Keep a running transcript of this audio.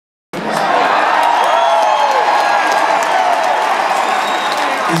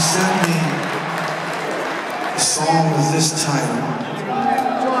He sent me a song with this title.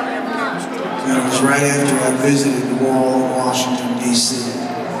 And it was right after I visited the wall in Washington, D.C.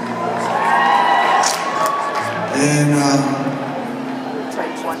 And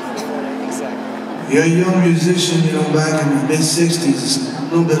you're a young musician, you know, back in the mid-'60s, it's a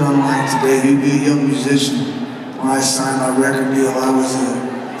little bit unlike today. You'd be a young musician. When I signed my record deal, I was the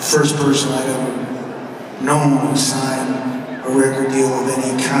first person I'd ever known to sign a record deal of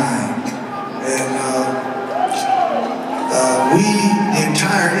any kind. And we, the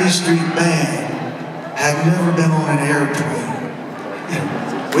entire E Street Band, had never been on an airplane.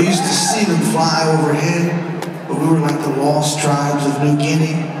 We used to see them fly overhead, but we were like the lost tribes of New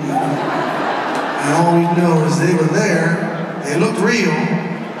Guinea. And all we knew is they were there, they looked real,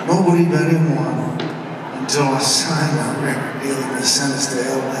 nobody but anyone, until I signed my record deal and they sent us to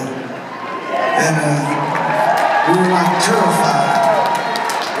LA. And we were like terrified.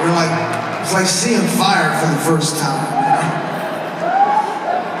 We were like, it's like seeing fire for the first time.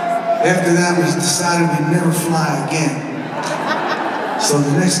 After that, we decided we'd never fly again. So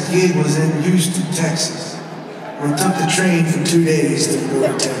the next gig was in Houston, Texas. We took the train for 2 days to go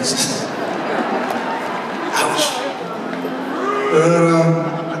to Texas. Ouch. But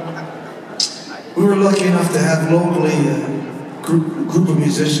we were lucky enough to have locally a group of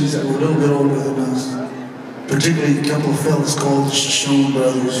musicians that were a little bit older than us. Particularly a couple of fellas called the Shoshone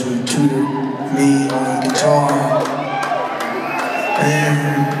Brothers who tutored me on guitar.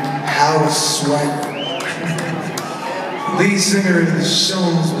 And Howard Swagger. Lead singer of the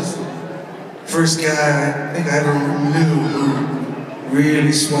Shoshones was the first guy I think I ever knew who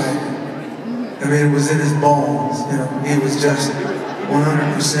really swaggered. I mean, it was in his bones, you know. He was just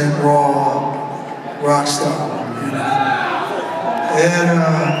 100% raw rock star. And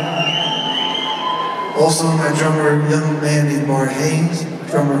also my drummer, young man named Bart Haynes,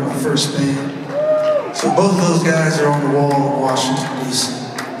 drummer of my first band. So both of those guys are on the wall